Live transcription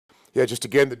Yeah, just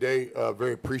again today,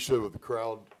 very appreciative of the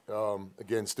crowd.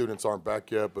 Again, students aren't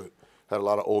back yet, but had a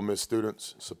lot of Ole Miss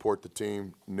students support the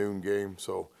team, noon game,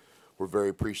 so we're very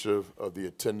appreciative of the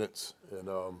attendance, and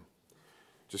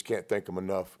just can't thank them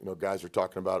enough. You know, guys are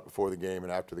talking about it before the game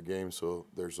and after the game, so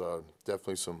there's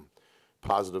definitely some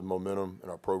positive momentum in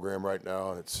our program right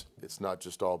now, and it's not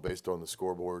just all based on the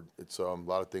scoreboard. It's a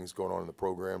lot of things going on in the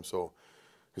program, so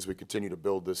as we continue to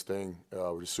build this thing,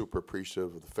 we're just super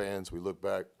appreciative of the fans. We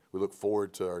look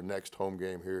forward to our next home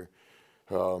game here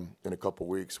in a couple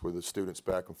weeks where the students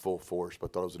back in full force.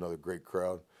 But I thought it was another great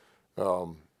crowd.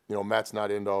 You know, Matt's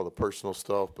not into all the personal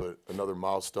stuff, but another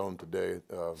milestone today,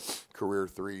 career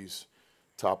threes,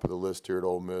 top of the list here at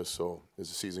Ole Miss. So as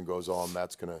the season goes on,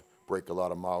 Matt's going to break a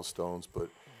lot of milestones. But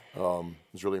I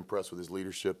was really impressed with his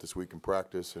leadership this week in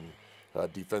practice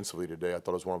and defensively today. I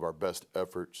thought it was one of our best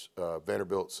efforts.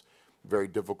 Vanderbilt's very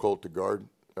difficult to guard.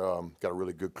 Got a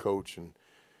really good coach, and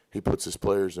he puts his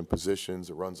players in positions.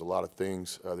 It runs a lot of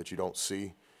things that you don't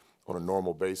see on a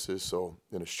normal basis. So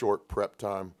in a short prep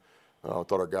time, I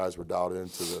thought our guys were dialed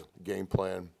into the game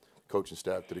plan. Coaching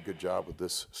staff did a good job with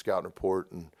this scouting report,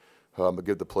 and I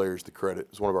give the players the credit.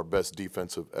 It was one of our best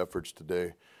defensive efforts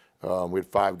today. We had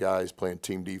 5 guys playing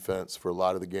team defense for a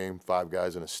lot of the game, 5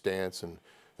 guys in a stance, and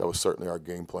that was certainly our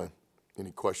game plan.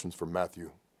 Any questions for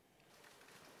Matthew?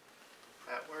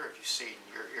 Matt, where have you seen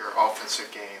your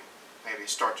offensive game maybe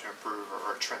start to improve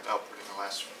or trend upward in the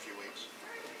last few weeks?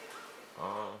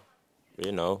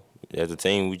 You know, as a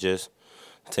team,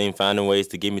 team finding ways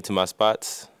to get me to my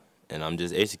spots, and I'm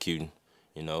just executing.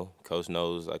 You know, Coach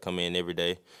knows I come in every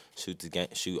day,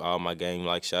 shoot all my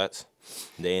game-like shots,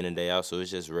 day in and day out. So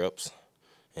it's just reps,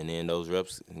 and then those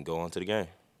reps can go on to the game.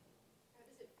 How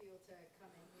does it feel to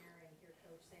come in here and hear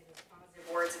Coach say those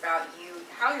positive words about you,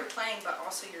 how you're playing, but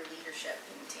also your leadership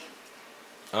in the team?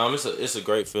 It's a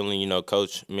great feeling, you know.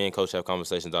 Me and Coach have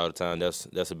conversations all the time.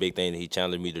 That's a big thing that he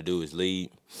challenged me to do is lead,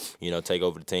 you know, take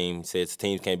over the team. He says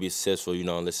teams can't be successful, you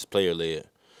know, unless it's player led,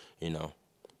 you know.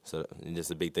 So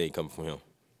it's a big thing coming from him.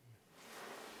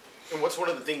 And what's one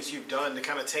of the things you've done to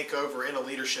kind of take over in a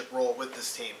leadership role with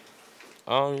this team?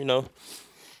 You know,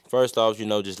 first off, you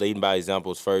know, just leading by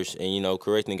examples first, and you know,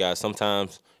 correcting guys.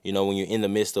 Sometimes, you know, when you're in the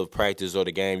midst of practice or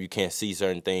the game, you can't see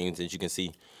certain things that you can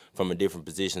see from a different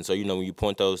position. So, you know, when you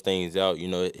point those things out, you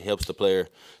know, it helps the player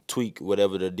tweak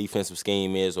whatever the defensive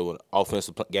scheme is or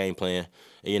offensive game plan.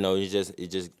 And, you know, it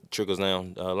just trickles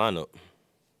down the lineup.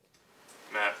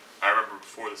 Matt, I remember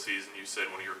before the season you said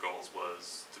one of your goals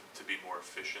was to be more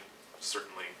efficient.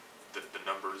 Certainly the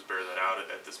numbers bear that out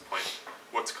at this point.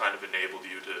 What's kind of enabled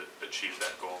you to achieve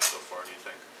that goal so far, do you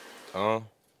think?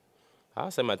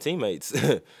 I'll say my teammates.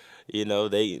 You know,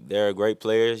 they're great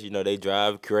players. You know, they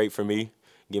drive, create for me.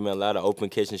 Give me a lot of open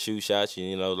catch and shoot shots.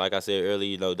 You know, like I said earlier,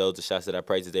 you know, those are shots that I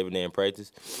practice every day in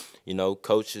practice. You know,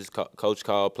 coach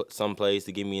called some plays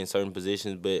to get me in certain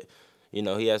positions, but, you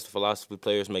know, he has the philosophy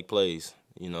players make plays,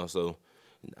 you know, so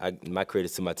my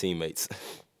credit's to my teammates.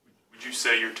 Would you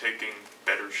say you're taking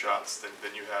better shots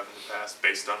than you have in the past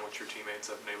based on what your teammates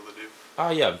have been able to do? Oh,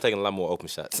 yeah, I'm taking a lot more open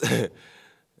shots.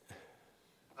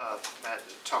 Matt,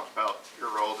 you talked about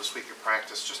your role this week in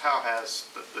practice. Just how has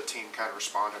the team kind of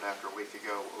responded after a week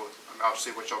ago?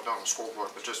 Obviously what y'all done on the scoreboard,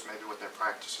 but just maybe with their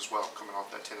practice as well, coming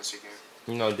off that Tennessee game.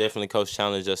 You know, definitely Coach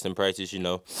challenged us in practice, you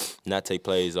know, not take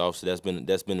plays off. So that's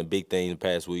been a big thing the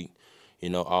past week. You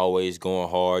know, always going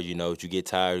hard. You know, if you get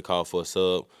tired, call for a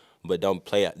sub, but don't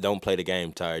play the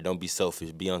game tired. Don't be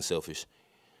selfish. Be unselfish.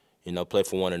 You know, play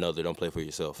for one another. Don't play for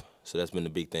yourself. So that's been the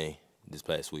big thing this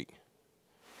past week.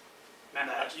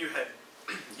 Matt, you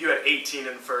had 18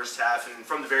 in the first half, and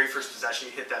from the very first possession,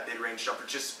 you hit that mid-range jumper.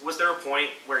 Just was there a point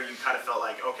where you kind of felt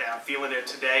like, okay, I'm feeling it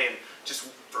today? And just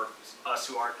for us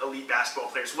who aren't elite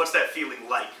basketball players, what's that feeling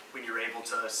like when you're able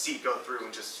to see it go through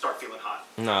and just start feeling hot?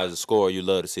 Nah, as a scorer, you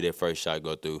love to see that first shot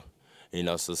go through. You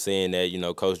know, so seeing that, you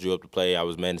know, Coach drew up the play, I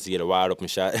was managed to get a wide open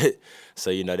shot.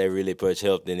 So, you know, that really much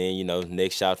helped. And then, you know,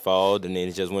 next shot followed, and then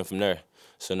it just went from there.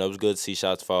 So, it was good to see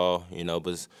shots fall, you know,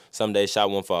 but some days shot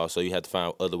won't fall, so you have to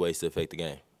find other ways to affect the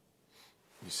game.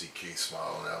 You see Keith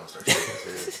smile now and start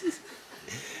shaking his head.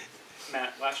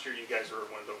 Matt, last year you guys were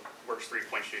one of the worst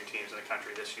three-point shooting teams in the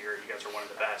country. This year you guys are one of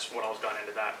the best. What all's gone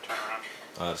into that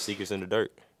turnaround? Secrets in the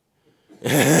dirt.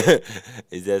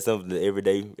 Is that something the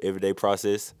everyday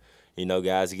process? You know,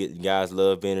 guys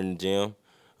love being in the gym.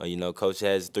 You know, Coach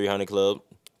has 300 club.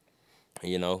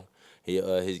 You know,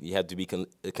 you have to be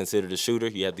considered a shooter.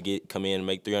 You have to come in and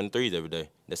make 300 threes every day.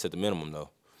 That's at the minimum, though.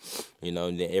 You know,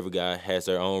 and then every guy has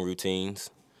their own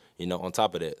routines, you know, on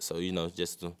top of that. So, you know,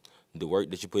 just the work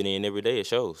that you put in every day, it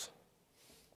shows.